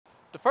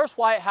The first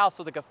White House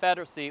of the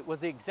Confederacy was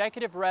the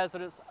executive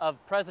residence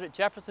of President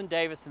Jefferson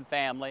Davis and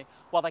family,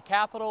 while the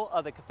capital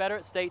of the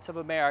Confederate States of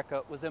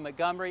America was in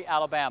Montgomery,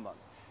 Alabama.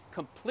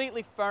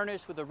 Completely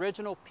furnished with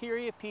original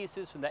period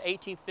pieces from the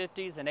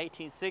 1850s and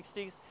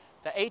 1860s,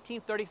 the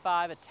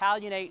 1835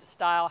 Italianate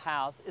style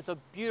house is a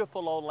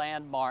beautiful old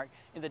landmark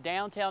in the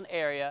downtown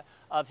area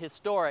of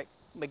historic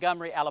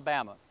Montgomery,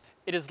 Alabama.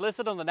 It is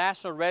listed on the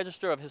National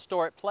Register of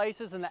Historic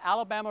Places and the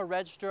Alabama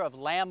Register of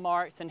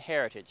Landmarks and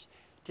Heritage.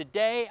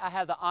 Today, I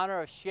have the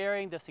honor of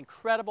sharing this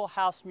incredible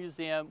house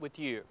museum with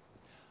you.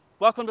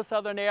 Welcome to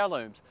Southern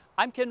Heirlooms.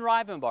 I'm Ken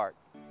Rivenbark.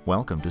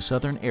 Welcome to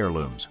Southern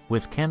Heirlooms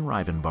with Ken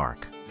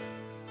Rivenbark.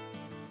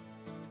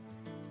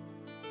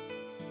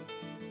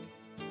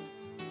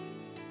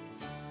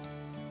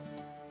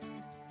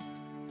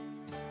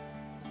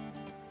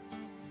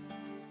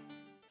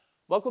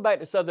 Welcome back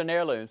to Southern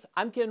Heirlooms.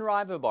 I'm Ken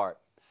Rivenbark.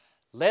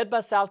 Led by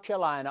South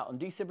Carolina on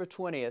December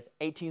 20th,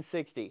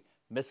 1860,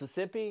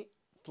 Mississippi,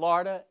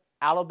 Florida,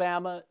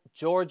 Alabama,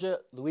 Georgia,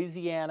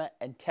 Louisiana,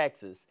 and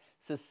Texas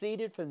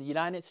seceded from the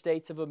United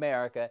States of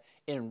America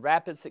in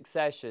rapid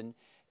succession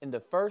in the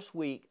first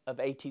week of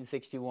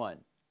 1861.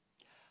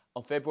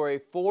 On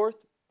February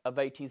 4th of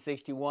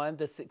 1861,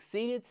 the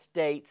seceded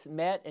states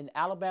met in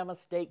Alabama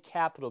State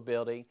Capitol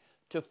building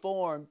to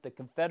form the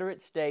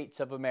Confederate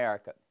States of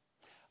America.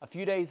 A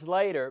few days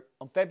later,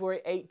 on February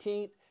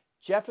 18th,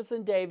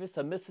 Jefferson Davis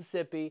of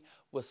Mississippi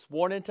was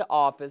sworn into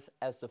office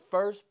as the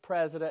first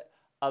president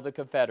of the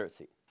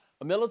Confederacy.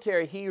 A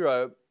military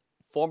hero,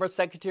 former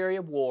Secretary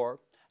of War,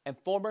 and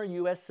former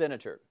U.S.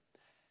 Senator,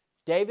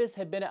 Davis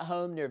had been at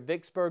home near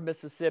Vicksburg,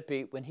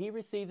 Mississippi when he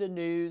received the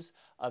news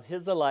of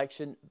his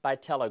election by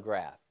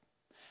telegraph.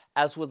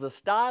 As was the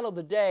style of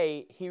the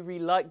day, he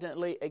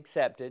reluctantly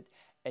accepted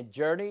and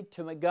journeyed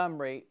to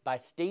Montgomery by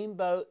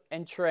steamboat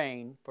and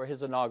train for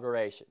his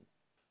inauguration.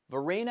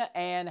 Varina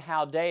Ann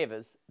Howe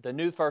Davis, the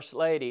new First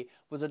Lady,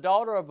 was a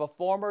daughter of a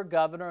former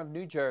governor of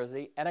New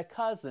Jersey and a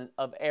cousin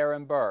of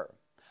Aaron Burr.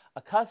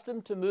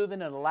 Accustomed to move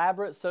in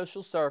elaborate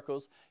social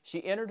circles,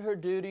 she entered her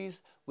duties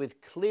with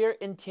clear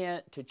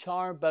intent to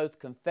charm both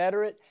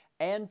Confederate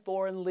and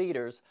foreign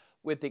leaders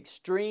with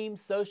extreme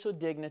social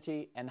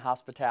dignity and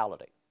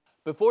hospitality.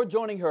 Before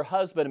joining her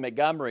husband in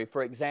Montgomery,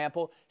 for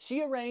example,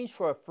 she arranged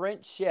for a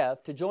French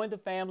chef to join the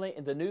family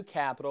in the new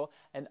capital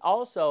and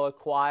also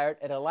acquired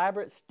an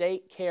elaborate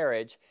state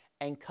carriage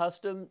and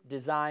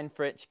custom-designed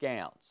French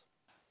gowns.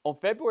 On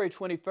February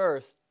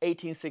 21st,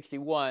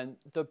 1861,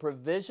 the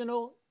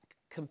Provisional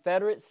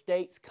Confederate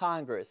States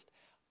Congress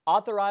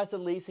authorized the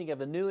leasing of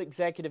a new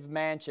executive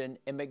mansion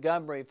in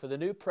Montgomery for the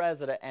new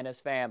president and his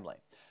family.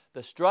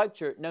 The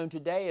structure, known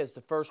today as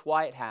the first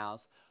White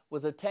House,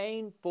 was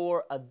obtained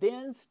for a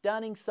then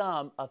stunning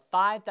sum of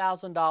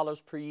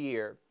 $5,000 per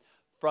year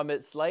from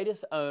its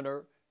latest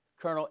owner,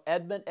 Colonel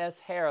Edmund S.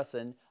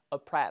 Harrison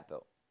of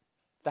Prattville.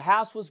 The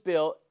house was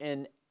built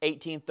in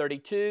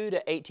 1832 to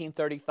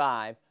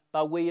 1835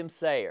 by William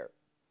Sayre.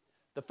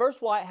 The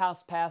first White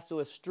House passed through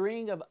a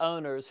string of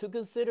owners who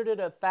considered it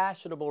a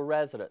fashionable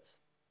residence.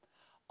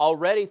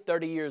 Already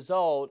 30 years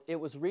old, it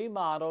was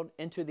remodeled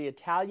into the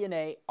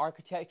Italianate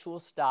architectural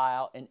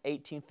style in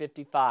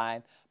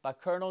 1855 by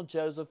Colonel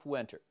Joseph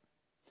Winter.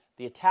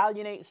 The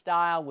Italianate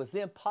style was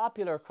then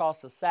popular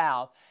across the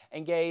South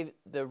and gave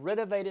the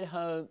renovated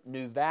home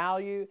new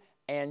value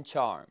and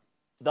charm.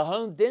 The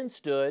home then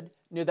stood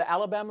near the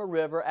Alabama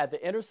River at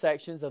the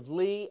intersections of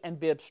Lee and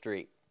Bibb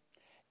Street.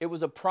 It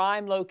was a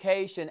prime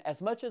location as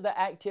much of the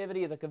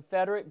activity of the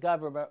Confederate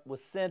government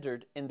was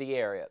centered in the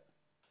area.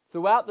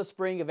 Throughout the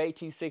spring of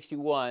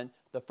 1861,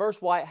 the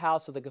first White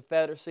House of the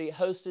Confederacy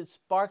hosted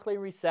sparkling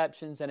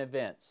receptions and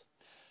events.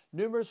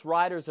 Numerous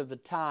writers of the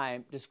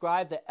time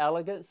described the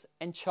elegance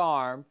and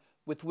charm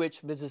with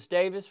which Mrs.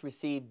 Davis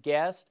received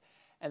guests,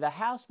 and the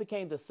house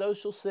became the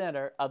social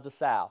center of the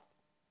South.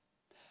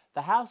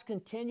 The house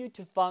continued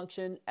to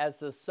function as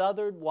the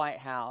Southern White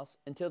House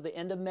until the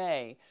end of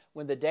May,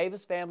 when the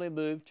Davis family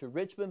moved to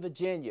Richmond,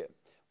 Virginia,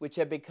 which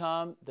had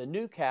become the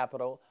new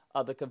capital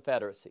of the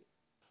Confederacy.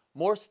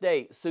 More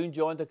states soon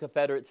joined the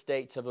Confederate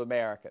States of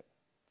America.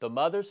 The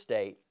mother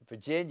state,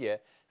 Virginia,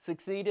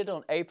 succeeded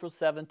on April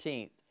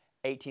 17,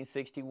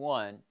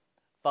 1861,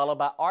 followed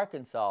by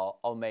Arkansas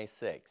on May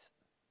 6.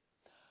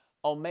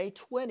 On May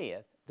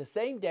 20th, the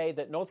same day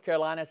that North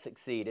Carolina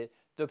succeeded,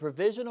 the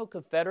Provisional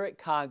Confederate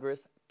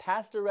Congress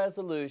passed a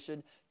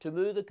resolution to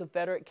move the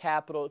Confederate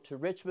capital to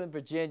Richmond,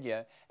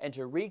 Virginia, and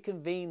to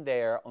reconvene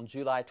there on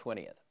July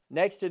 20th.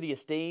 Next to the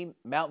esteemed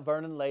Mount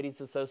Vernon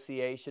Ladies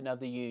Association of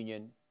the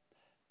Union,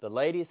 the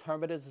Ladies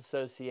Hermitage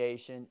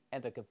Association,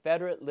 and the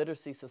Confederate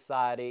Literacy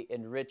Society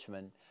in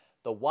Richmond,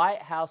 the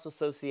White House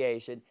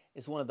Association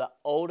is one of the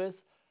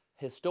oldest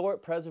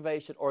historic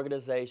preservation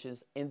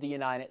organizations in the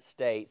United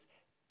States,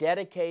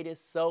 dedicated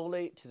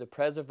solely to the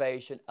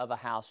preservation of a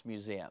house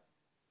museum.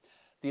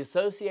 The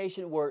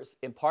association works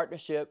in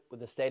partnership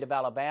with the state of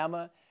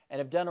Alabama and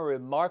have done a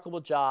remarkable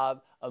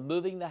job of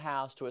moving the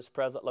house to its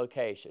present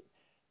location,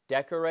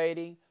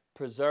 decorating,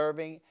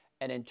 preserving,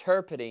 and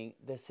interpreting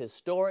this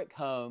historic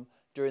home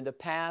during the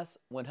past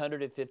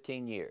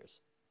 115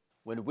 years.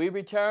 When we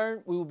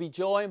return, we will be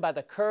joined by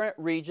the current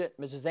regent,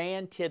 Mrs.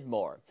 Ann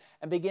Tidmore,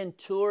 and begin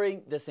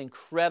touring this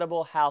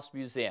incredible house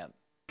museum.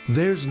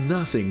 There's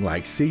nothing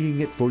like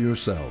seeing it for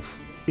yourself.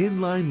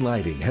 Inline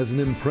Lighting has an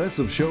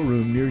impressive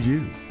showroom near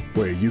you,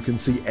 where you can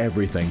see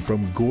everything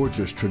from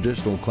gorgeous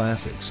traditional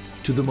classics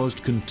to the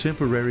most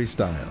contemporary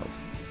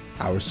styles.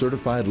 Our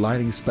certified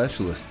lighting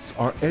specialists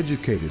are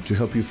educated to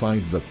help you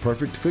find the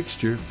perfect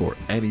fixture for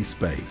any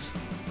space.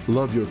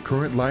 Love your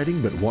current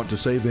lighting but want to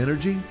save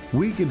energy?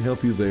 We can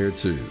help you there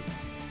too.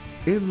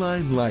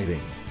 Inline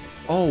Lighting,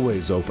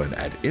 always open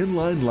at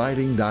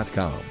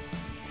inlinelighting.com.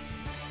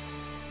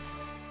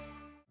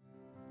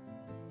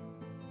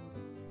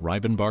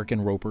 Rivenbark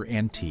 & Roper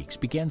Antiques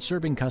began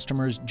serving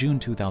customers June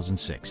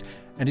 2006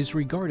 and is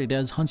regarded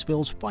as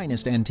Huntsville's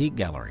finest antique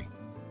gallery.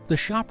 The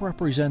shop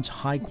represents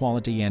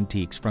high-quality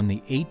antiques from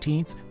the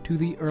 18th to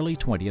the early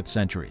 20th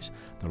centuries,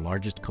 the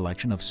largest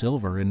collection of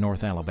silver in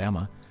North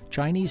Alabama,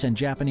 Chinese and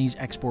Japanese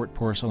export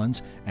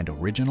porcelains, and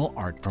original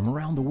art from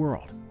around the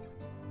world.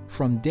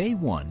 From day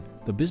one,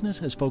 the business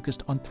has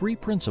focused on three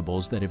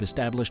principles that have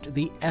established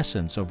the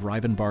essence of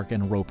Rivenbark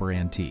 & Roper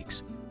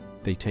Antiques.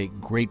 They take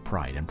great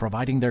pride in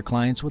providing their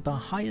clients with the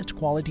highest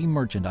quality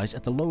merchandise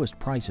at the lowest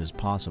prices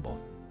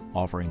possible,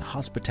 offering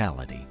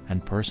hospitality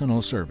and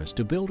personal service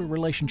to build a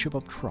relationship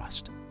of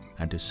trust,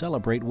 and to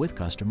celebrate with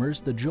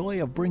customers the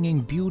joy of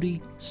bringing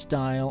beauty,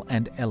 style,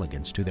 and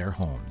elegance to their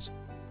homes.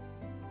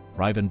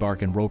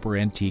 Rivenbark & Roper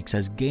Antiques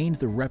has gained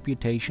the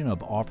reputation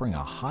of offering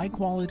a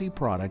high-quality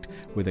product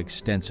with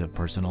extensive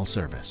personal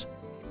service.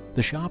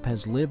 The shop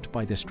has lived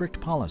by the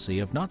strict policy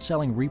of not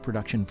selling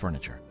reproduction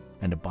furniture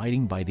and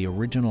abiding by the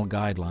original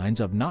guidelines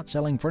of not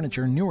selling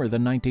furniture newer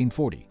than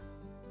 1940.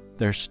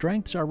 Their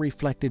strengths are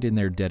reflected in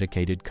their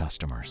dedicated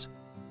customers.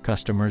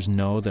 Customers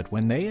know that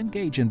when they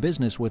engage in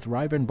business with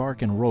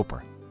Rivenbark &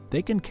 Roper,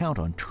 they can count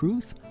on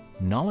truth,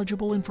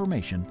 knowledgeable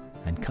information,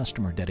 and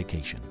customer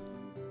dedication.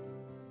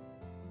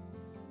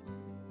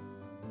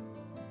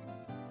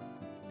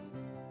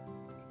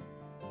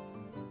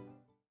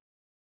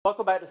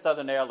 Welcome back to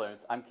Southern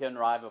Heirlooms. I'm Ken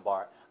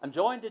Rivenbark. I'm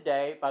joined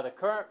today by the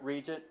current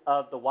regent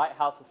of the White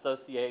House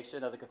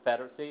Association of the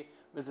Confederacy,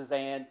 Mrs.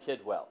 Ann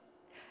Tidwell.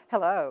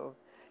 Hello.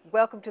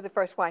 Welcome to the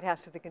first White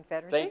House of the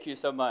Confederacy. Thank you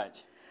so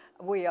much.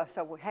 We are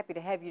so happy to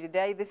have you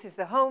today. This is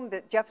the home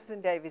that Jefferson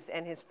Davis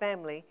and his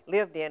family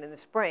lived in the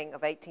spring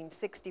of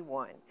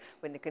 1861,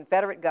 when the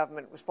Confederate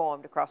government was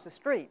formed across the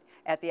street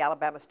at the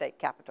Alabama State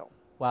Capitol.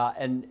 Wow,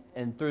 and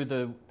through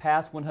the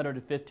past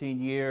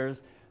 115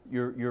 years,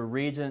 your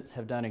regents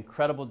have done an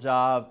incredible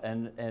job,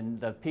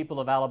 and the people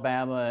of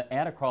Alabama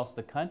and across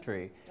the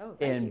country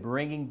in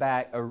bringing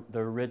back the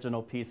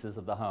original pieces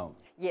of the home.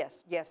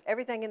 Yes, yes.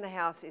 Everything in the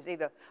house is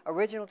either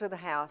original to the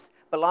house,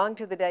 belonged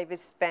to the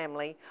Davis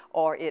family,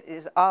 or it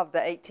is of the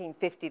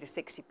 1850 to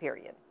 60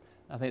 period.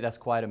 I think that's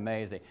quite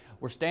amazing.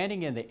 We're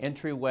standing in the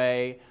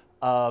entryway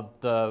of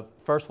the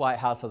first White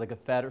House of the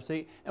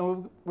Confederacy,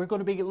 and we're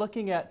going to be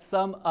looking at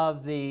some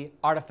of the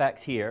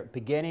artifacts here,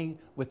 beginning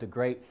with the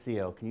Great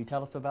Seal. Can you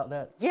tell us about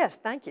that? Yes,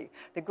 thank you.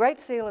 The Great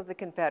Seal of the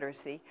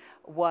Confederacy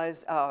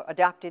was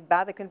adopted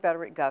by the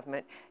Confederate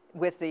government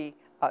with the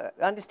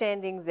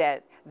understanding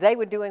that they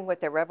were doing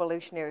what their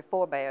revolutionary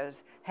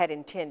forebears had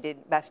intended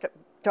by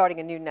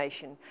starting a new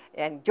nation,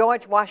 and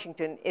George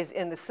Washington is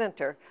in the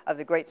center of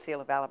the Great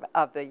Seal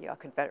of the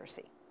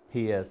Confederacy.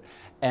 He is.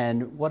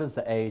 And what is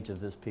the age of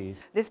this piece?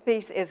 This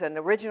piece is an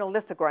original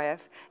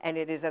lithograph, and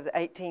it is of the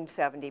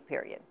 1870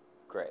 period.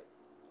 Great.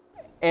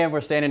 And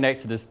we're standing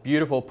next to this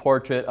beautiful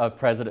portrait of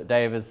President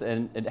Davis,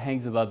 and it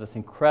hangs above this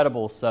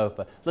incredible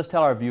sofa. Let's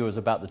tell our viewers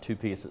about the two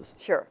pieces.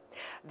 Sure.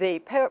 The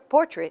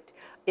portrait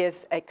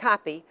is a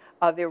copy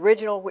of the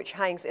original, which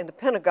hangs in the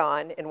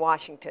Pentagon in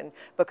Washington,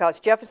 because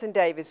Jefferson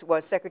Davis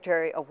was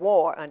Secretary of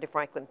War under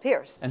Franklin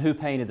Pierce. And who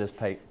painted this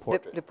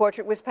portrait? The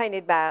portrait was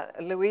painted by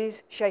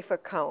Louise Schaefer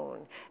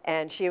Cohn,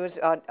 and she was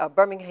a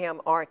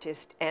Birmingham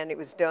artist, and it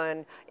was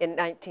done in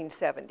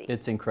 1970.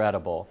 It's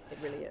incredible. It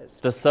really is.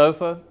 The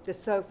sofa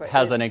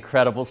has an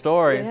incredible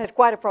story. It has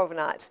quite a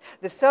provenance.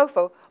 The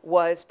sofa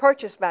was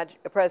purchased by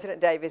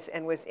President Davis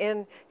and was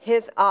in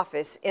his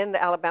office in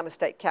the Alabama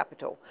State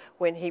Capitol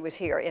when he was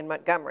here in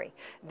Montgomery.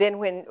 Then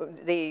when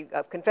the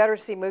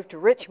Confederacy moved to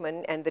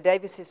Richmond and the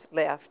Davises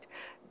left,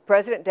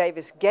 President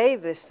Davis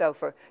gave this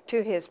sofa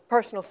to his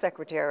personal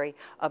secretary,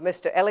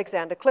 Mr.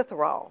 Alexander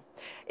Clitheroe.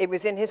 It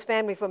was in his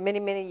family for many,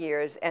 many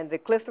years, and the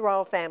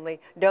Clitheroe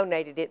family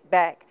donated it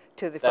back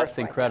to the first White House. That's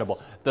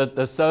incredible.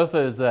 The sofa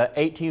is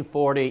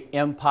 1840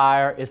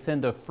 Empire. It's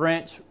in the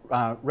French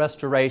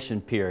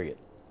Restoration period.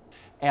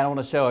 And I want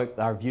to show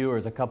our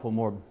viewers a couple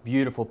more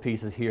beautiful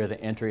pieces here at the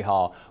entry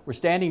hall. We're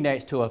standing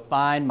next to a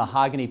fine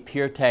mahogany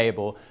pier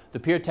table. The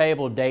pier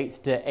table dates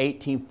to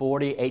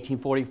 1840,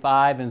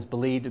 1845, and is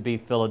believed to be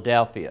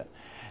Philadelphia.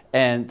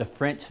 And the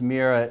French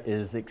mirror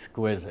is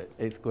exquisite,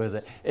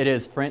 exquisite. It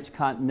is French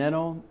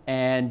Continental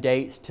and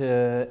dates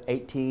to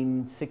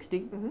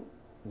 1860.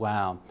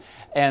 Wow.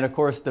 And of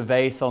course, the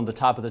vase on the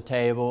top of the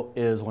table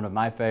is one of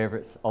my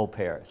favorites, Old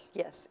Paris.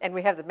 Yes, and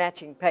we have the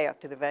matching payoff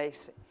to the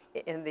vase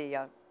in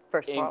the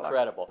first parlor.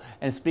 Incredible.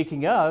 And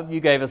speaking of, you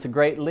gave us a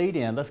great lead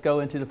in. Let's go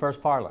into the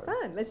first parlor.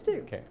 Fine, let's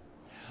do. Okay.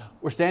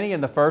 We're standing in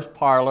the first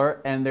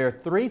parlor, and there are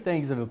three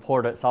things of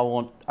importance I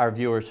want our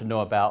viewers to know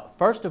about.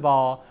 First of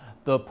all,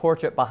 the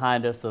portrait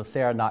behind us of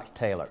Sarah Knox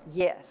Taylor.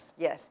 Yes,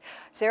 yes.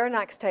 Sarah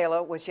Knox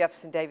Taylor was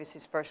Jefferson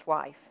Davis's first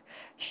wife.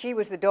 She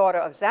was the daughter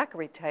of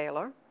Zachary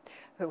Taylor,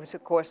 who was,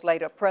 of course,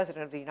 later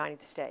President of the United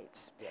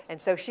States. Yes.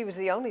 And so she was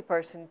the only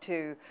person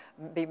to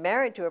be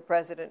married to a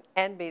president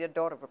and be the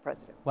daughter of a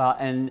president. Wow,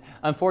 and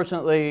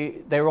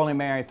unfortunately, they were only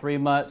married 3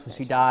 months when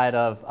she died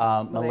of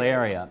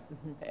malaria.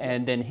 Mm-hmm.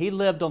 And yes. Then he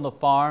lived on the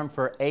farm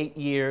for 8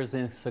 years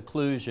in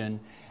seclusion,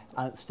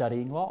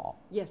 studying law.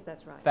 Yes,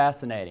 that's right.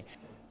 Fascinating.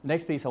 The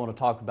next piece I want to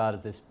talk about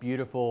is this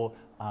beautiful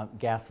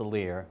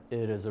gasolier.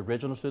 It is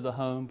original to the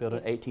home, built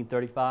yes. in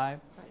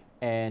 1835.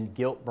 And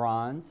gilt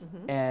bronze,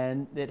 mm-hmm.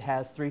 and it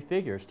has 3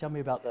 figures. Tell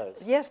me about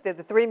those. Yes, they're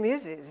the 3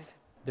 muses.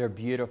 They're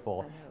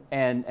beautiful.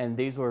 And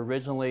these were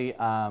originally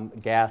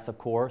gas, of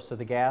course, so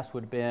the gas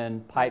would have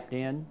been piped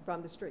in.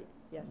 From the street,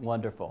 yes.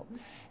 Wonderful. Mm-hmm.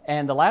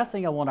 And the last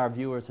thing I want our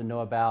viewers to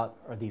know about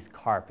are these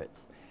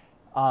carpets.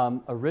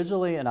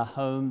 Originally in a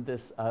home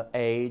this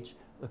age,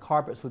 the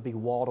carpets would be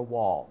wall to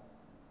wall.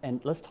 And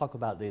let's talk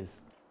about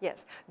these.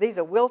 Yes, these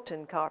are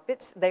Wilton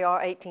carpets. They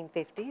are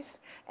 1850s,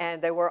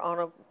 and they were on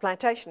a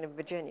plantation in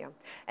Virginia.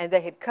 And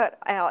they had cut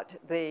out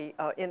the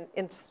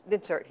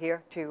insert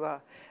here to,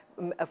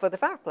 for the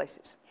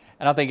fireplaces.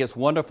 And I think it's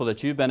wonderful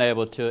that you've been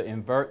able to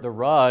invert the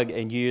rug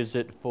and use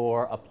it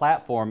for a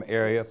platform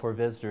area for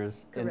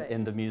visitors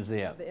in the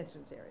museum. The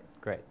entrance area.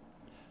 Great.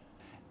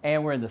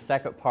 And we're in the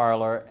second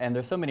parlor, and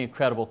there's so many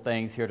incredible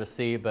things here to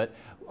see, but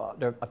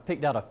I've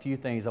picked out a few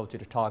things I want you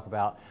to talk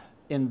about.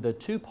 In the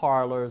 2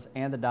 parlors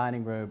and the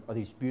dining room are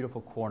these beautiful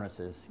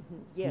cornices.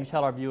 Mm-hmm. Yes. Can you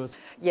tell our viewers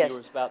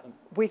about them?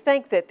 We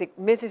think that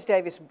Mrs.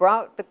 Davis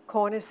brought the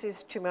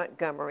cornices to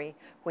Montgomery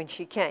when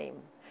she came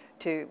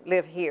to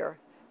live here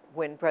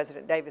when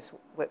President Davis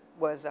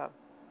was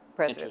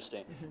president.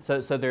 Interesting.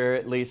 Mm-hmm. So they're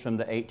at least from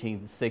the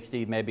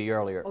 1860s, maybe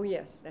earlier. Oh,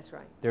 yes, that's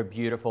right. They're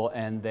beautiful,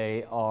 and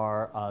they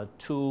are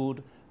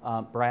tooled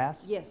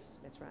brass. Yes,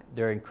 that's right.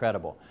 They're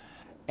incredible.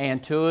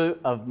 And 2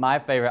 of my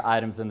favorite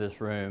items in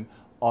this room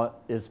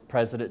is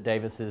President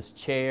Davis's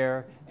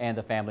chair and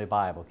the family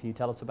Bible. Can you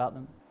tell us about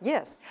them?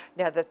 Yes.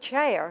 Now, the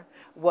chair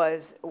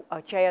was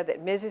a chair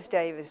that Mrs.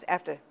 Davis,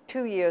 after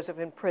 2 years of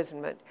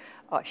imprisonment,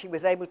 she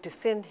was able to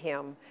send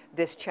him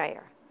this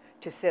chair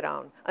to sit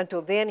on.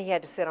 Until then, he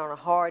had to sit on a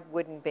hard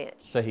wooden bench.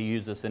 So he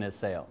used this in his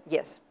cell?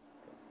 Yes.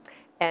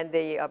 And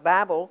the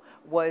Bible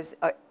was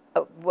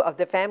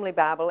the family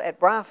Bible at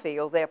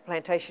Briarfield, their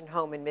plantation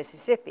home in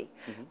Mississippi.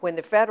 Mm-hmm. When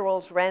the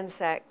Federals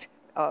ransacked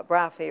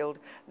Briarfield,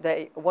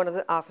 one of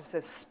the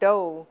officers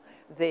stole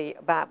the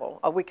Bible,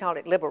 or we call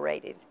it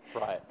liberated.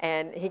 Right.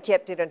 And he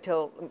kept it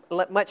until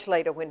much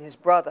later when his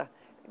brother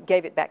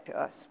gave it back to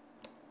us.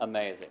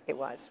 Amazing. It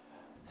was.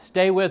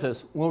 Stay with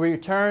us. When we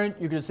return,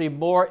 you can see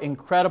more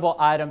incredible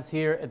items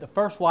here at the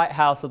first White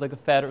House of the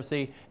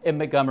Confederacy in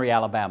Montgomery,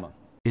 Alabama.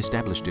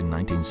 Established in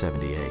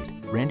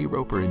 1978, Randy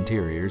Roper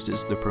Interiors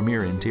is the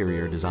premier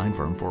interior design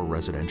firm for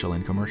residential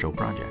and commercial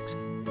projects.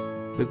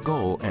 The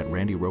goal at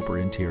Randy Roper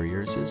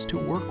Interiors is to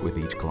work with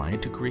each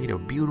client to create a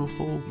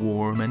beautiful,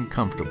 warm, and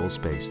comfortable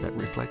space that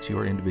reflects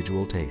your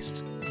individual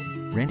tastes.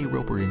 Randy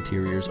Roper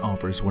Interiors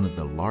offers one of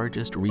the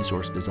largest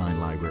resource design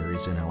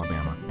libraries in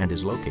Alabama and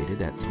is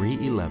located at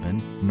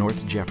 311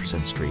 North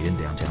Jefferson Street in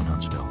downtown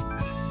Huntsville.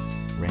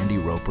 Randy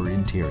Roper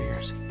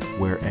Interiors,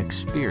 where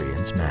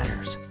experience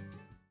matters.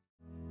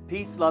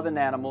 Peace Loving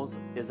Animals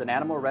is an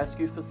animal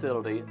rescue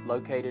facility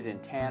located in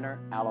Tanner,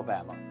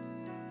 Alabama,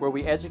 where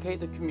we educate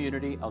the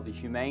community of the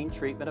humane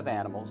treatment of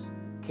animals,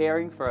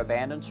 caring for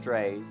abandoned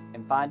strays,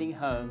 and finding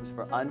homes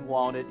for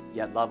unwanted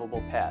yet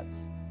lovable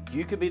pets.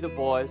 You can be the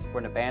voice for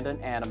an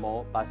abandoned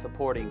animal by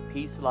supporting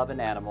Peace Loving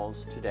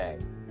Animals today.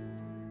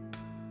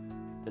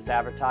 This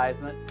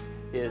advertisement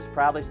is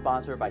proudly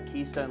sponsored by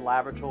Keystone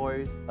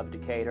Laboratories of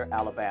Decatur,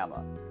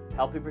 Alabama,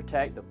 helping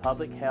protect the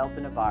public health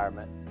and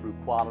environment through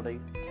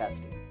quality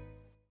testing.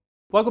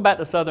 Welcome back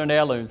to Southern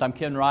Heirlooms. I'm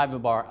Ken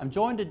Rivenbark. I'm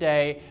joined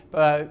today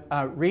by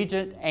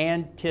Regent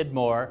Ann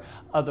Tidmore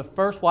of the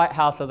first White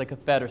House of the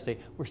Confederacy.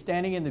 We're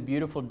standing in the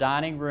beautiful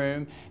dining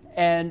room,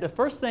 and the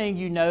first thing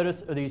you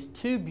notice are these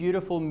 2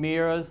 beautiful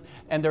mirrors,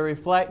 and they're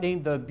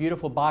reflecting the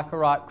beautiful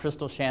Baccarat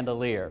crystal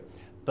chandelier.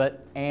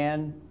 But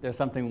Ann, there's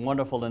something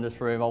wonderful in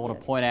this room I want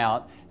to point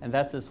out, and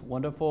that's this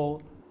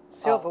wonderful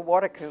silver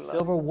water cooler.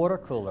 Silver water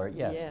cooler,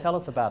 yes. Tell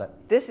us about it.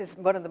 This is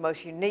one of the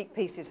most unique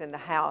pieces in the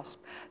house.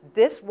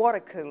 This water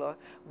cooler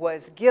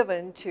was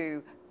given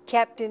to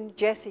Captain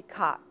Jesse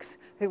Cox,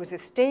 who was a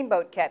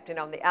steamboat captain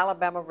on the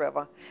Alabama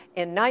River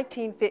in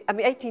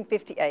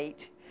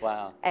 1858.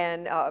 Wow.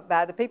 And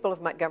by the people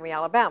of Montgomery,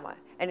 Alabama.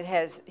 And it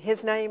has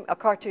his name, a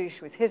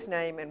cartouche with his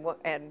name,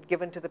 and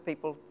given to the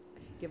people,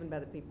 given by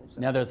the people. So.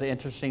 Now there's an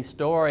interesting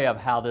story of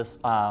how this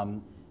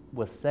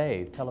was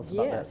saved. Tell us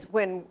about this.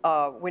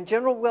 When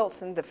General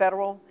Wilson, the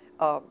federal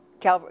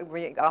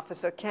cavalry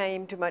officer,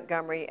 came to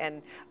Montgomery,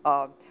 and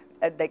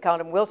they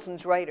called him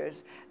Wilson's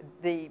Raiders,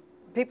 the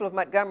people of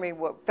Montgomery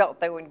felt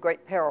they were in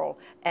great peril,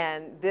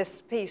 and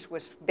this piece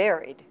was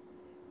buried,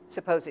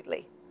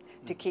 supposedly,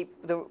 to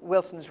keep the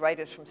Wilson's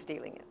Raiders from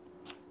stealing it.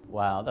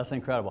 Wow, that's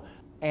incredible.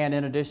 And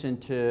in addition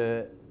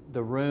to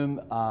the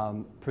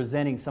room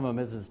presenting some of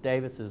Mrs.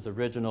 Davis's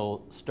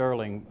original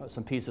sterling,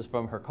 some pieces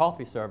from her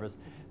coffee service,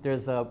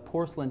 there's a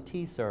porcelain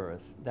tea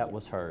service that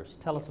was hers.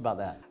 Tell us about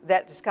that.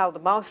 That is called the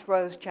Moss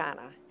Rose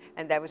China,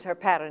 and that was her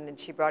pattern, and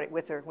she brought it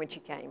with her when she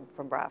came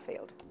from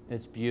Briarfield.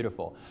 It's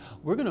beautiful.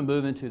 We're going to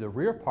move into the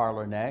rear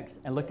parlor next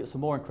and look at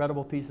some more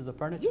incredible pieces of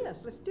furniture.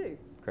 Yes, let's do.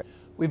 Great.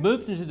 We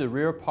moved into the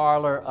rear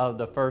parlor of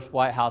the first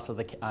White House of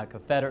the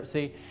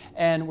Confederacy,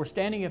 and we're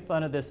standing in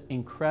front of this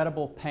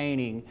incredible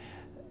painting,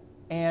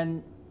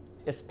 and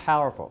it's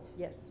powerful.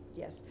 Yes,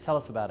 yes. Tell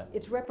us about it.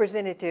 It's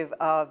representative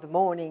of the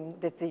mourning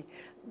that the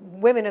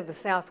women of the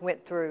South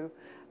went through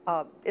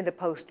in the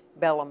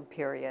post-bellum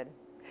period.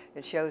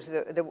 It shows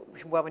the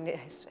woman,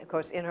 of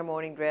course, in her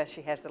mourning dress.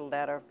 She has the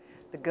letter,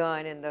 the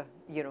gun, and the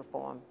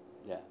uniform.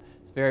 Yeah,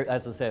 it's very,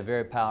 as I said,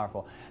 very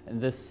powerful. And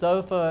this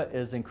sofa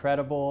is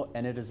incredible,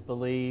 and it is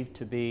believed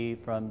to be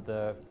from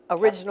the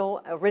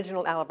original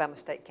Alabama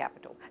State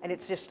Capitol, and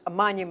it's just a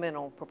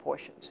monumental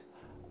proportions.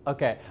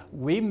 Okay,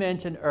 we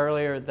mentioned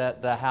earlier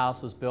that the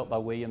house was built by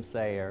William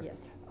Sayer. Yes.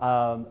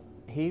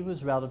 He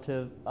was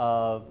relative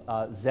of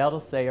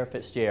Zelda Sayer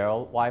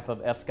Fitzgerald, wife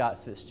of F. Scott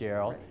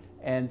Fitzgerald. Right.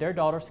 And their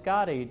daughter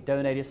Scotty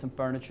donated some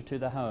furniture to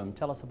the home.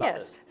 Tell us about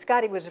this. Yes,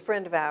 Scotty was a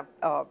friend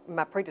of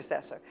my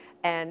predecessor,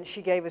 and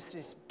she gave us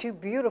these two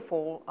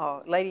beautiful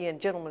lady and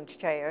gentleman's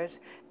chairs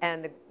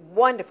and a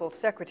wonderful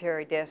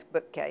secretary desk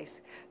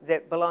bookcase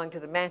that belonged to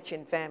the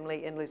Manchin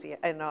family in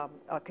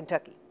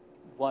Kentucky.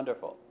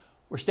 Wonderful.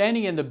 We're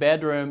standing in the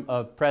bedroom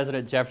of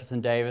President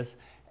Jefferson Davis,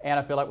 and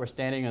I feel like we're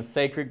standing on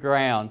sacred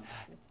ground.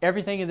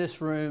 Everything in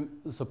this room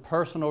is a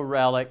personal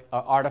relic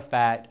or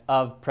artifact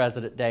of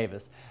President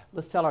Davis.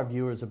 Let's tell our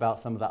viewers about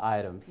some of the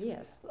items.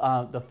 Yes.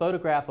 The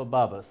photograph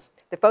above us.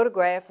 The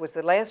photograph was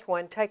the last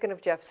one taken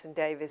of Jefferson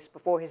Davis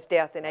before his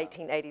death in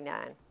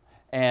 1889.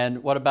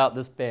 And what about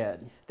this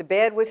bed? The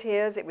bed was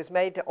his. It was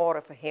made to order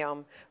for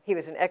him. He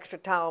was an extra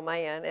tall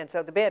man, and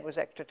so the bed was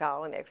extra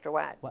tall and extra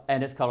wide.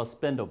 And it's called a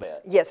spindle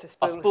bed. Yes, a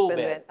spool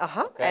bed.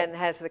 Uh-huh, okay. And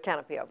has the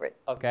canopy over it.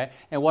 Okay.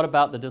 And what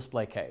about the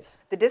display case?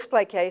 The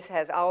display case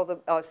has all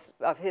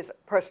of his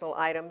personal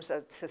items,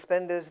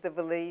 suspenders, the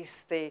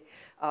valise, the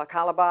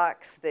collar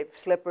box, the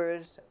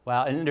slippers.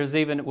 Wow, and there's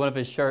even one of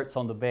his shirts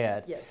on the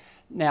bed. Yes.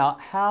 Now,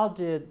 how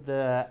did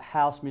the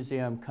House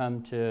Museum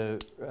come to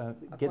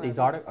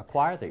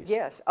acquire these?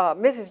 Yes,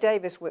 Mrs.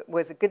 Davis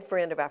was a good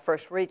friend of our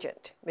first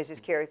regent,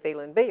 Mrs. Carrie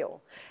Phelan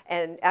Beale.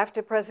 And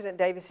after President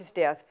Davis's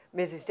death,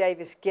 Mrs.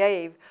 Davis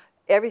gave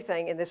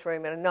everything in this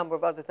room and a number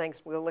of other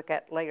things we'll look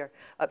at later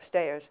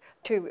upstairs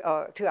to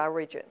our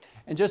regent.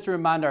 And just to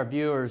remind our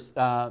viewers,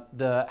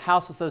 the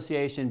House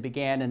Association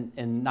began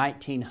in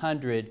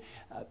 1900.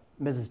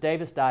 Mrs.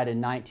 Davis died in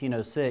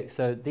 1906,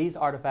 so these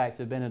artifacts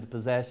have been in the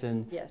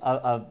possession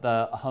of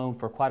the home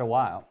for quite a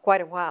while. Quite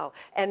a while.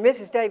 And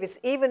Mrs. Davis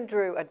even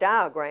drew a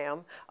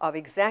diagram of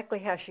exactly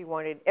how she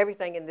wanted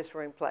everything in this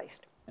room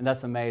placed. And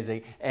that's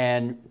amazing.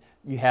 And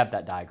you have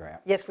that diagram.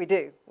 Yes, we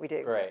do. We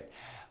do. Great.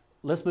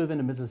 Let's move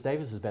into Mrs.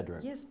 Davis's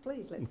bedroom. Yes,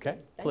 please. Let's okay,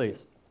 go.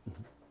 please.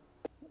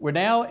 We're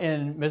now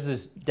in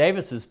Mrs.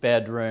 Davis's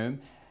bedroom.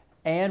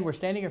 And we're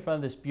standing in front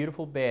of this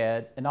beautiful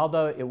bed, and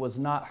although it was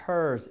not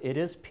hers, it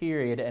is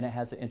period, and it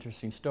has an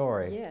interesting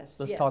story. Yes.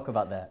 Let's talk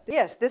about that.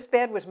 Yes, this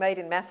bed was made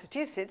in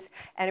Massachusetts,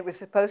 and it was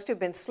supposed to have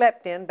been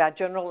slept in by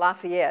General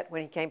Lafayette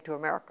when he came to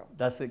America.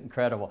 That's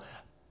incredible.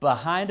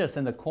 Behind us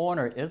in the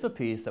corner is a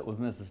piece that was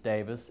Mrs.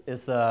 Davis.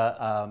 It's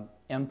a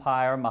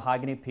Empire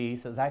mahogany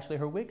piece. It's actually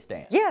her wig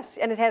stand. Yes,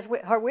 and it has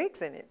her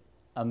wigs in it.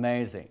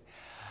 Amazing.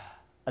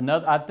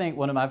 I think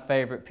one of my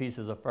favorite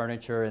pieces of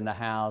furniture in the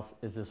house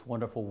is this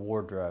wonderful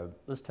wardrobe.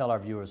 Let's tell our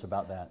viewers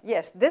about that.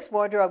 Yes, this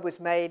wardrobe was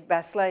made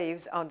by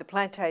slaves on the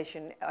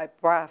plantation at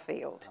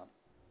Briarfield.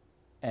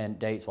 And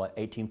dates what,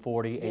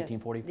 1840, yes,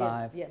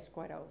 1845? Yes,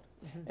 quite old.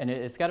 Mm-hmm. And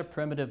it's got a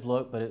primitive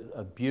look, but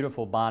a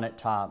beautiful bonnet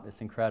top.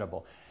 It's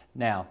incredible.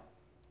 Now,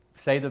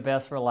 save the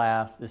best for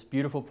last, this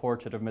beautiful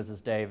portrait of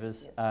Mrs.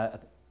 Davis. Yes.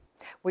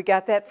 We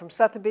got that from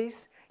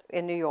Sotheby's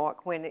in New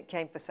York when it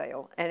came for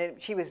sale.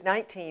 And she was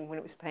 19 when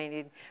it was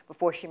painted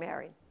before she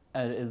married.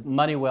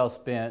 Money well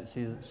spent.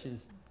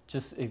 She's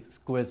just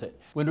exquisite.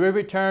 When we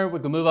return, we're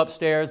going to move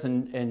upstairs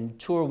and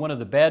tour one of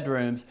the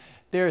bedrooms.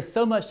 There is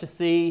so much to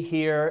see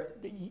here.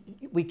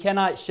 We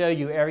cannot show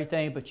you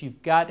everything, but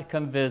you've got to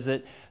come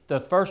visit the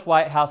first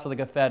White House of the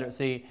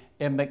Confederacy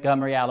in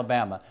Montgomery,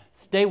 Alabama.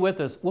 Stay with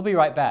us. We'll be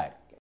right back.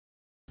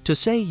 To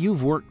say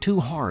you've worked too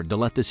hard to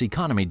let this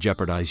economy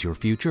jeopardize your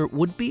future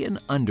would be an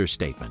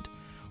understatement.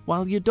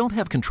 While you don't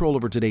have control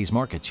over today's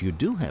markets, you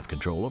do have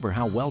control over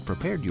how well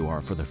prepared you are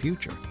for the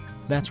future.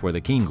 That's where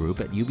the Keene Group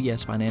at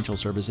UBS Financial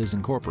Services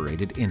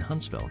Incorporated in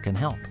Huntsville can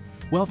help.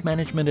 Wealth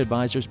management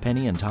advisors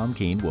Penny and Tom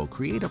Keene will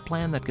create a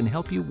plan that can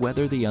help you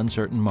weather the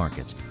uncertain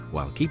markets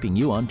while keeping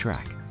you on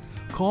track.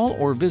 Call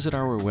or visit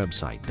our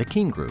website, The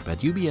Keene Group at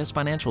UBS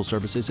Financial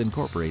Services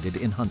Incorporated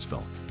in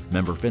Huntsville.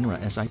 Member FINRA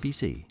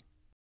SIPC.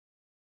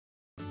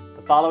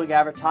 The following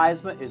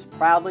advertisement is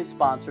proudly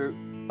sponsored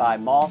by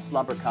Moss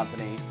Lumber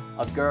Company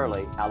of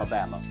Gurley,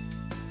 Alabama.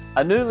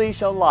 A New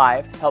Leash on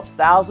Life helps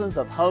thousands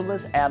of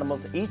homeless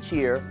animals each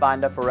year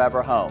find a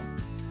forever home.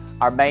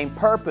 Our main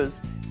purpose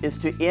is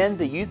to end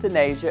the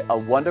euthanasia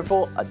of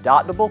wonderful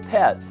adoptable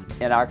pets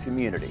in our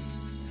community.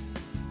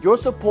 Your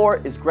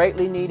support is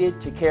greatly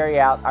needed to carry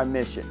out our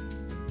mission.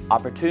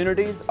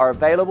 Opportunities are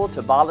available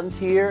to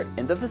volunteer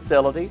in the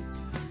facility,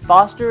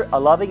 foster a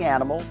loving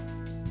animal,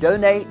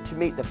 donate to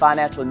meet the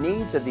financial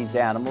needs of these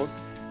animals,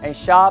 and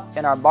shop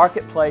in our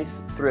marketplace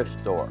thrift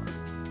store.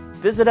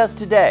 Visit us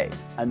today.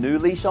 A New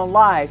Leash on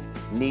Life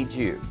needs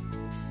you.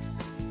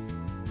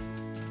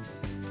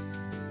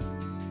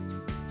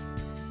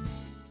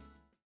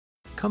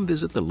 Come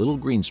visit the Little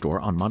Green Store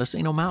on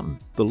Montesano Mountain.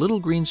 The Little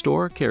Green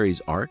Store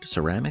carries art,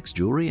 ceramics,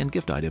 jewelry, and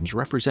gift items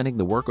representing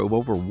the work of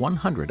over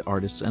 100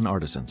 artists and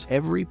artisans.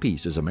 Every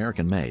piece is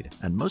American-made,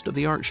 and most of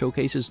the art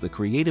showcases the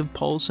creative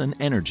pulse and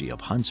energy of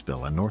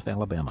Huntsville and North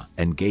Alabama.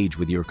 Engage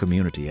with your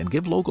community and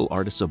give local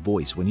artists a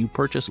voice when you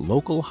purchase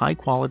local,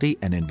 high-quality,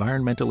 and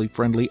environmentally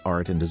friendly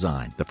art and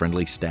design. The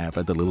friendly staff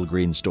at the Little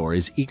Green Store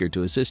is eager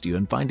to assist you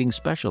in finding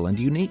special and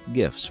unique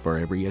gifts for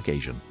every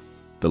occasion.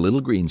 The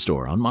Little Green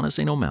Store on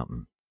Montesano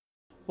Mountain.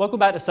 Welcome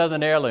back to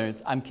Southern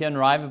Heirlooms. I'm Ken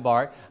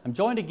Rivenbark. I'm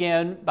joined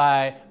again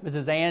by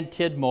Mrs. Ann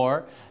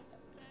Tidmore.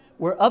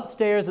 We're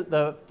upstairs at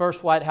the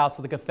first White House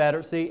of the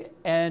Confederacy,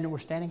 and we're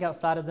standing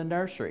outside of the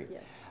nursery.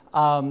 Yes.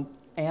 Ann,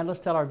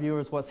 let's tell our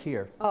viewers what's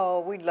here.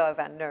 Oh, we love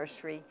our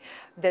nursery.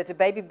 There's a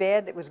baby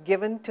bed that was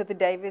given to the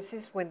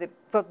Davises for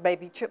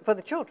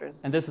the children.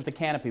 And this is the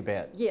canopy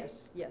bed.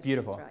 Yes, yes.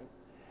 Beautiful. Right.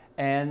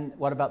 And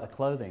what about the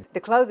clothing?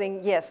 The clothing,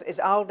 yes, is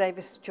all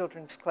Davis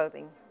children's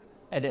clothing.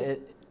 And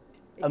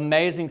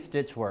amazing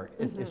stitch work.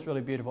 It's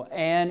really beautiful.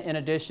 And in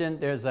addition,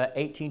 there's a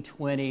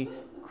 1820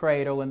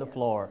 cradle in the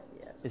floor.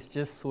 Yes. It's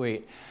just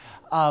sweet.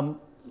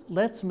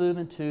 Let's move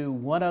into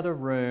one other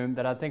room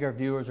that I think our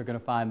viewers are going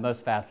to find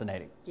most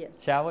fascinating. Yes.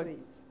 Shall we?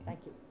 Please. Thank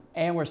you.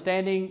 And we're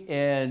standing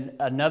in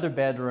another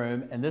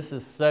bedroom, and this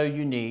is so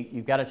unique.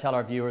 You've got to tell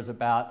our viewers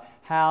about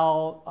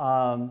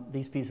how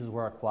these pieces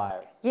were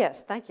acquired.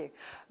 Yes, thank you.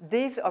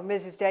 These are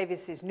Mrs.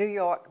 Davis's New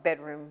York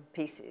bedroom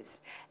pieces.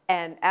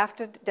 And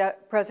after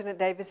President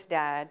Davis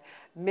died,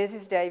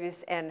 Mrs.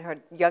 Davis and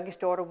her youngest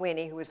daughter,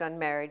 Winnie, who was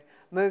unmarried,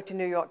 moved to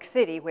New York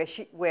City,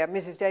 where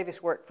Mrs.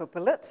 Davis worked for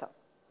Pulitzer.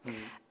 Mm-hmm.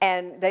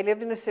 And they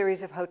lived in a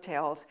series of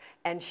hotels,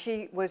 and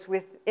she was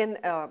within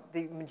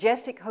the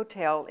Majestic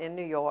Hotel in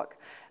New York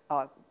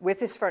with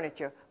this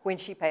furniture when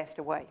she passed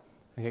away.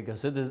 Okay,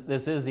 so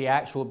this is the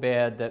actual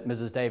bed that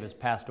Mrs. Davis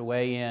passed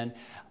away in.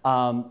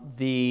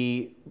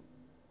 The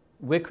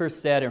wicker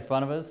set in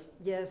front of us.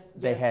 Yes.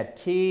 They had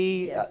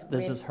tea. Yes.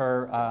 This is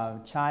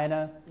her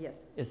china.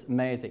 Yes. It's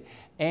amazing.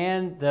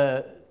 And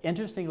the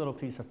interesting little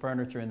piece of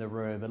furniture in the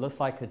room. It looks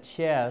like a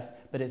chest,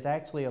 but it's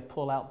actually a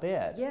pull-out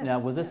bed. Yes. Now,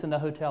 was this in the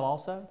hotel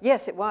also?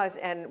 Yes, it was.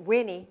 And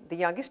Winnie, the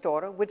youngest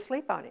daughter, would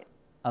sleep on it.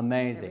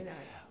 Amazing. Every night.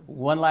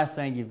 One last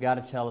thing you've got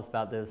to tell us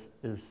about this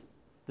is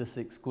this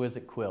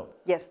exquisite quilt.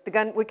 Yes,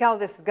 we call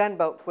this the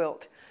gunboat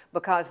quilt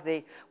because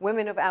the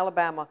women of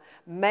Alabama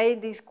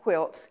made these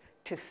quilts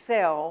to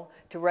sell,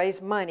 to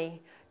raise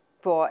money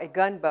for a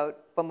gunboat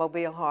for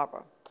Mobile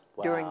Harbor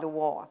during the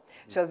war.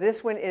 So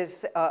this one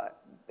is,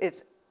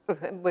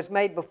 was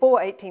made before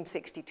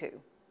 1862.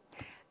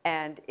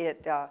 And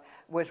it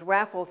was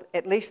raffled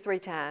at least 3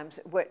 times.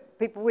 What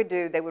people would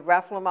do, they would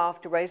raffle them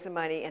off to raise the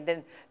money, and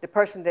then the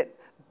person that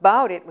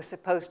bought it was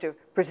supposed to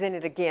present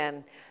it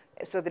again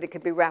so that it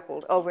could be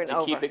raffled over and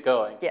over. Keep it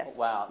going. Yes.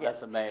 Wow, yes.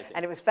 That's amazing.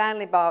 And it was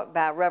finally bought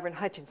by Reverend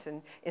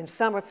Hutchinson in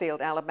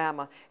Summerfield,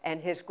 Alabama,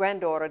 and his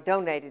granddaughter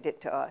donated it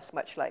to us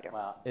much later.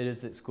 Wow, it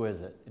is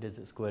exquisite. It is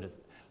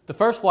exquisite. The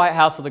first White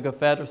House of the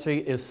Confederacy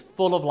is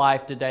full of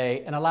life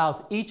today and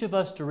allows each of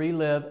us to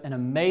relive an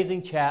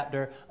amazing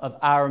chapter of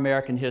our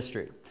American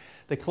history.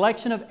 The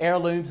collection of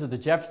heirlooms of the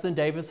Jefferson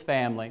Davis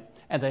family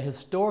and the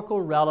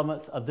historical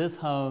relevance of this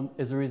home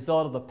is a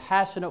result of the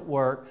passionate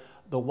work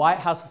the White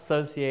House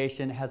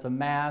Association has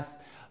amassed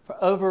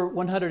for over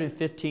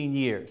 115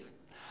 years.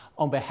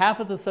 On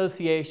behalf of the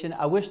association,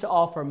 I wish to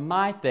offer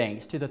my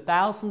thanks to the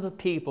thousands of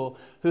people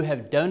who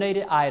have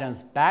donated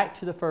items back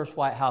to the first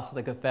White House of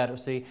the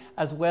Confederacy,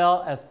 as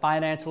well as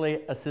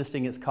financially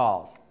assisting its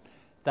cause.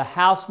 The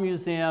House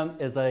Museum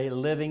is a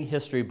living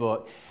history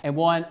book, and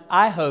one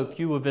I hope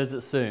you will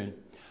visit soon.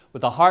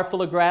 With a heart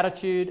full of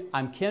gratitude,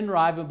 I'm Ken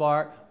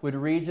Rivenbark with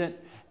Regent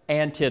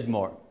Ann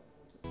Tidmore.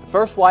 The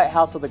first White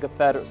House of the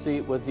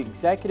Confederacy was the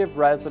executive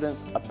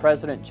residence of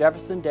President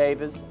Jefferson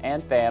Davis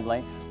and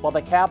family, while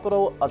the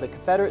capital of the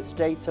Confederate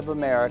States of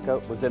America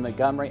was in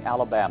Montgomery,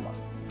 Alabama.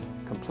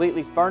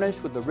 Completely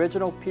furnished with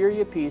original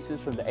period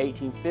pieces from the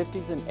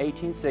 1850s and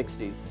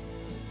 1860s,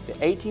 The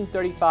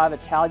 1835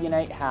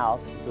 Italianate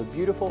house is a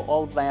beautiful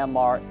old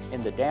landmark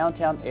in the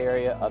downtown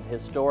area of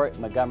historic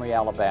Montgomery,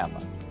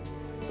 Alabama.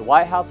 The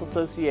White House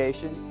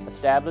Association,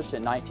 established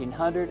in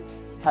 1900,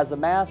 has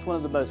amassed one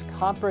of the most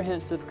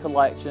comprehensive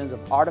collections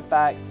of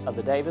artifacts of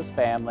the Davis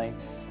family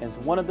and is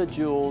one of the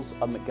jewels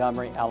of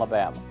Montgomery,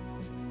 Alabama.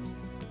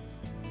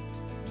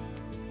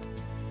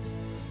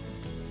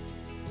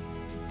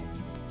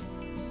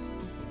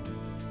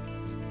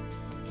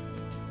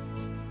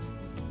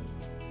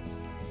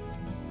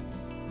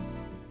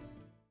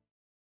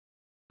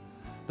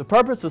 The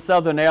purpose of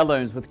Southern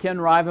Heirlooms with Ken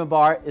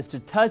Rivenbark is to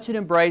touch and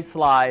embrace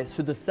lives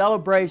through the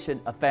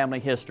celebration of family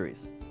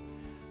histories.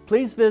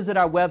 Please visit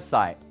our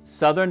website,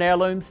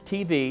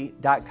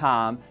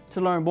 southernheirloomstv.com,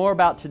 to learn more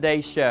about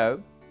today's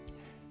show,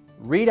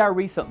 read our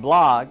recent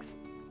blogs,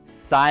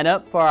 sign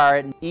up for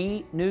our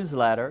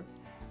e-newsletter,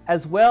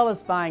 as well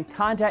as find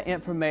contact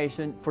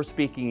information for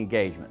speaking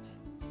engagements.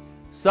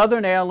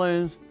 Southern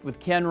Heirlooms with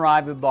Ken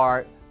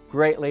Rivenbark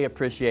greatly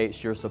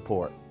appreciates your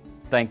support.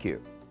 Thank you.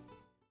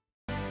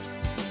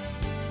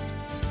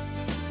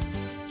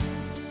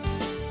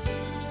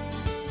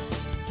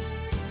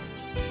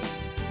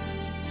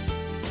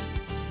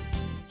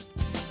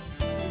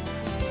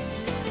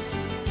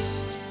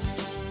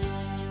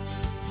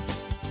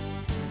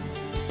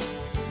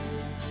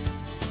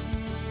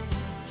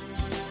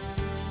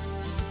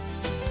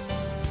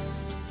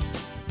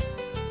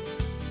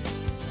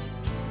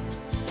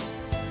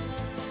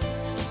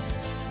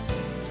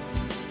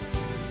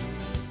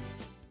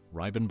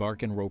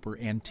 Rivenbark & Roper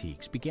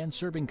Antiques began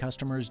serving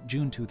customers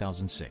June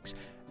 2006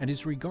 and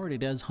is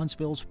regarded as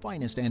Huntsville's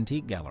finest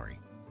antique gallery.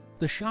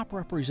 The shop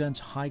represents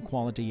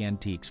high-quality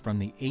antiques from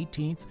the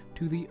 18th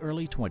to the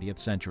early 20th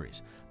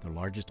centuries, the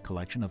largest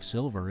collection of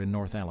silver in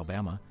North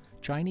Alabama,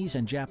 Chinese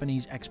and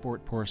Japanese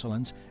export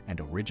porcelains, and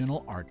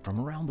original art from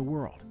around the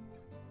world.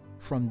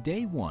 From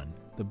day one,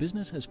 the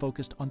business has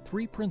focused on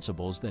three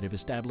principles that have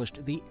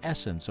established the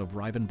essence of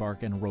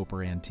Rivenbark &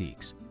 Roper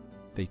Antiques.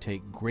 They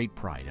take great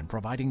pride in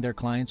providing their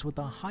clients with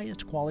the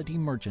highest quality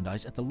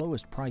merchandise at the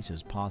lowest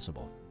prices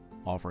possible,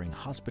 offering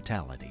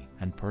hospitality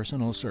and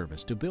personal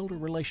service to build a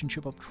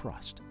relationship of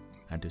trust,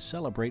 and to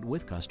celebrate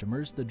with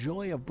customers the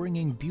joy of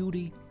bringing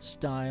beauty,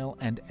 style,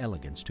 and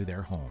elegance to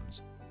their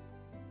homes.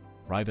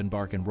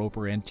 Rivenbark &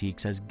 Roper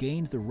Antiques has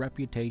gained the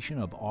reputation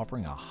of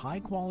offering a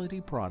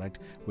high-quality product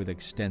with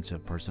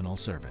extensive personal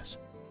service.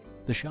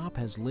 The shop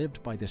has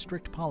lived by the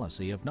strict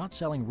policy of not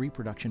selling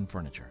reproduction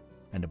furniture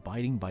and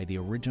abiding by the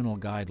original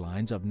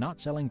guidelines of not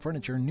selling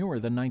furniture newer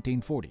than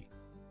 1940.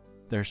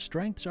 Their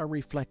strengths are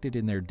reflected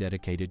in their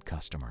dedicated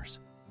customers.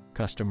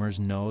 Customers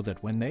know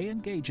that when they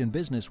engage in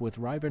business with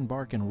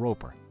Rivenbark &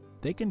 Roper,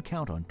 they can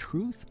count on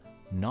truth,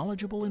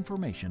 knowledgeable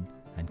information,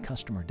 and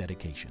customer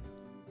dedication.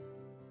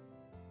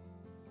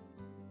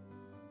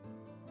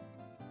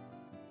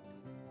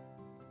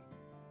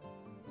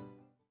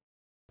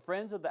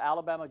 Friends of the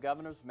Alabama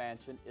Governor's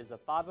Mansion is a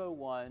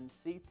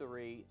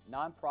 501c3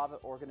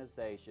 nonprofit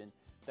organization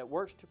that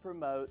works to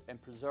promote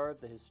and preserve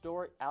the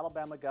historic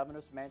Alabama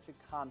Governor's Mansion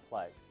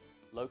complex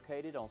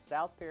located on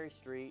South Perry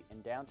Street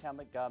in downtown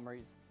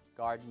Montgomery's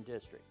Garden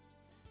District.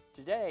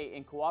 Today,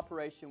 in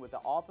cooperation with the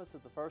Office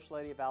of the First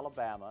Lady of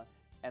Alabama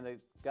and the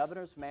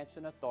Governor's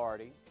Mansion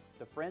Authority,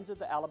 the Friends of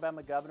the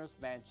Alabama Governor's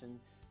Mansion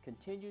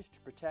continues to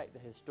protect the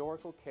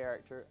historical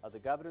character of the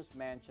Governor's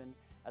Mansion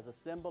as a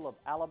symbol of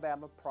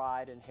Alabama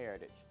pride and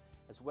heritage,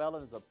 as well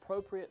as an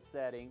appropriate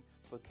setting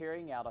for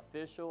carrying out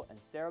official and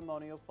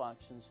ceremonial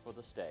functions for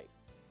the state.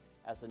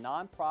 As a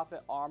nonprofit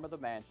arm of the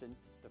mansion,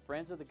 the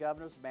Friends of the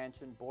Governor's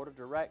Mansion Board of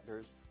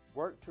Directors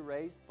work to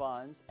raise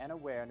funds and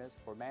awareness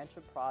for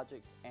mansion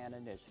projects and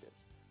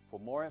initiatives. For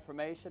more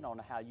information on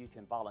how you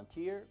can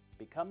volunteer,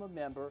 become a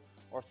member,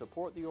 or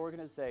support the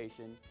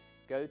organization,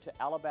 go to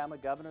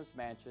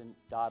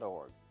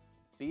alabamagovernorsmansion.org.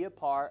 Be a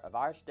part of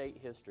our state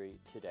history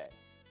today.